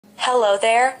Hello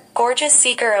there, gorgeous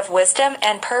seeker of wisdom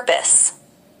and purpose.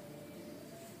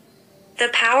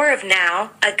 The Power of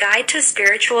Now, A Guide to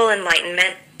Spiritual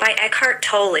Enlightenment by Eckhart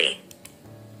Tolle.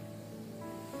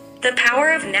 The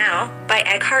Power of Now by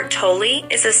Eckhart Tolle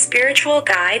is a spiritual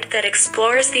guide that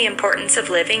explores the importance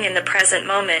of living in the present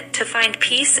moment to find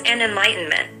peace and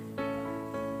enlightenment.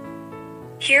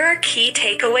 Here are key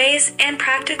takeaways and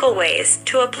practical ways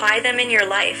to apply them in your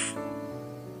life.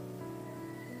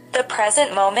 The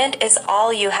present moment is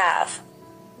all you have.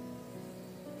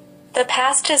 The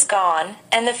past is gone,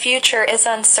 and the future is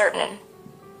uncertain.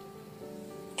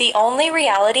 The only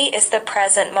reality is the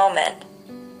present moment.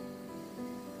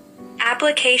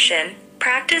 Application: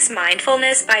 practice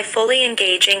mindfulness by fully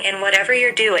engaging in whatever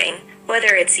you're doing,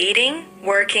 whether it's eating,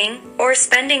 working, or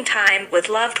spending time with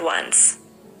loved ones.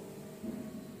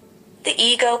 The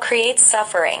ego creates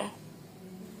suffering.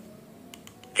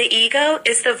 The ego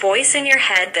is the voice in your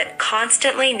head that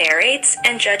constantly narrates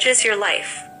and judges your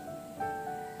life.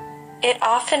 It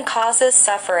often causes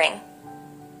suffering.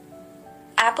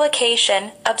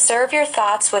 Application: observe your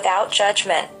thoughts without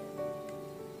judgment.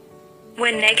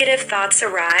 When negative thoughts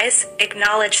arise,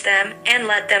 acknowledge them and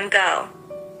let them go.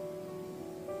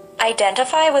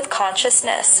 Identify with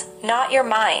consciousness, not your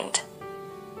mind.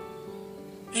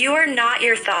 You are not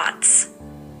your thoughts.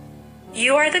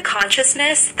 You are the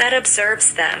consciousness that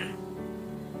observes them.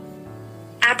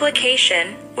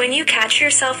 Application: when you catch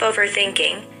yourself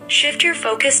overthinking, shift your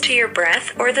focus to your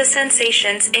breath or the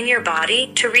sensations in your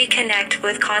body to reconnect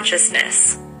with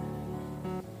consciousness.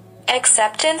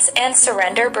 Acceptance and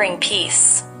surrender bring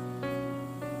peace.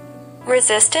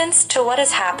 Resistance to what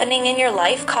is happening in your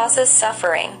life causes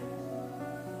suffering.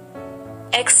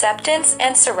 Acceptance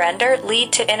and surrender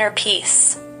lead to inner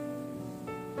peace.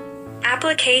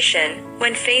 Application: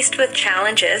 when faced with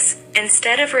challenges,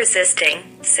 instead of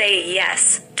resisting, say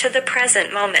yes to the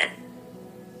present moment.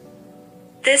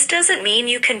 This doesn't mean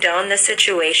you condone the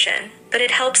situation, but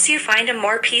it helps you find a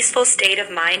more peaceful state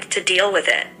of mind to deal with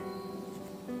it.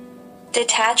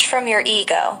 Detach from your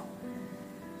ego.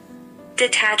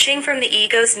 Detaching from the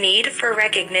ego's need for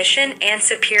recognition and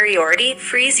superiority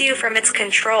frees you from its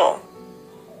control.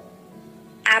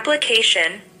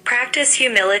 Application: practice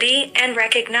humility and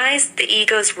recognize the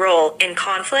ego's role in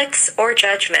conflicts or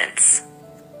judgments.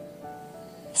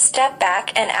 Step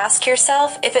back and ask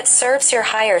yourself if it serves your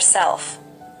higher self.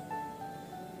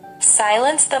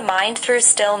 Silence the mind through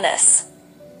stillness.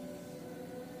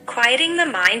 Quieting the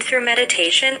mind through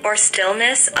meditation or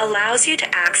stillness allows you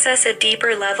to access a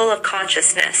deeper level of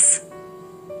consciousness.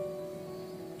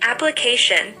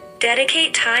 Application: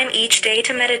 dedicate time each day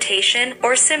to meditation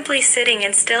or simply sitting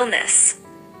in stillness.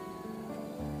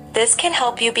 This can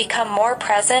help you become more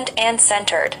present and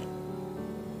centered.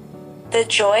 The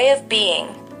joy of being.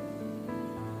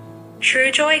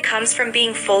 True joy comes from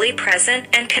being fully present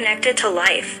and connected to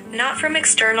life, not from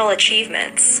external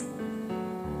achievements.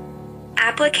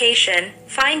 Application: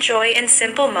 find joy in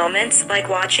simple moments like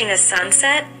watching a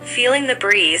sunset, feeling the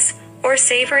breeze, or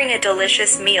savoring a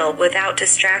delicious meal without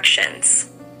distractions.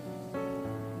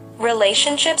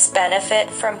 Relationships benefit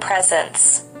from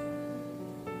presence.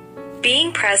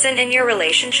 Being present in your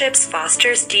relationships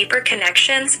fosters deeper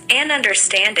connections and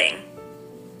understanding.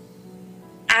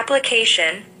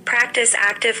 Application: practice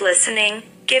active listening,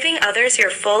 giving others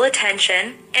your full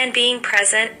attention, and being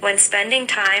present when spending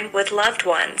time with loved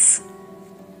ones.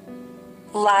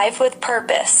 Live with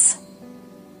purpose.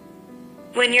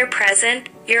 When you're present,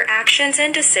 your actions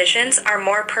and decisions are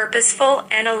more purposeful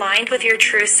and aligned with your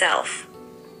true self.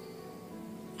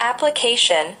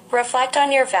 Application: reflect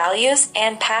on your values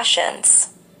and passions.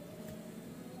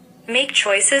 Make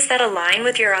choices that align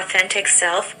with your authentic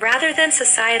self rather than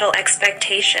societal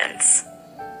expectations.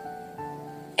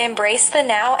 Embrace the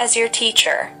now as your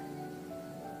teacher.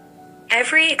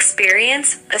 Every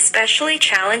experience, especially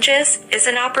challenges, is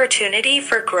an opportunity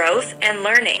for growth and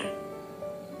learning.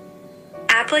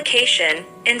 Application: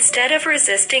 instead of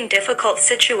resisting difficult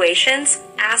situations,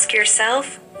 ask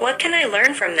yourself, what can I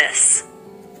learn from this?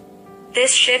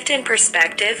 This shift in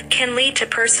perspective can lead to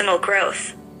personal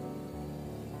growth.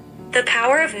 The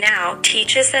Power of Now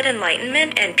teaches that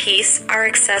enlightenment and peace are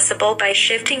accessible by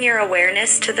shifting your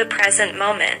awareness to the present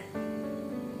moment.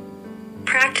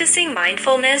 Practicing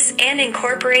mindfulness and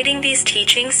incorporating these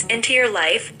teachings into your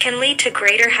life can lead to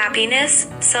greater happiness,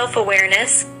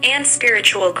 self-awareness, and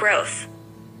spiritual growth.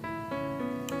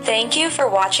 Thank you for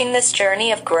watching this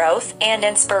journey of growth and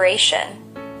inspiration.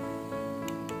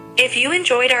 If you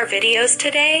enjoyed our videos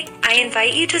today, I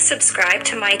invite you to subscribe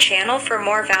to my channel for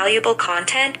more valuable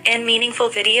content and meaningful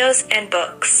videos and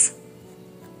books.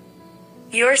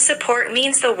 Your support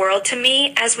means the world to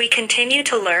me as we continue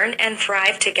to learn and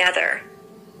thrive together.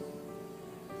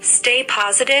 Stay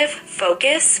positive,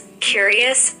 focus,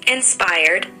 curious,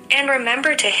 inspired, and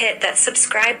remember to hit that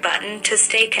subscribe button to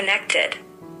stay connected.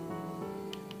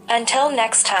 Until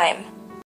next time.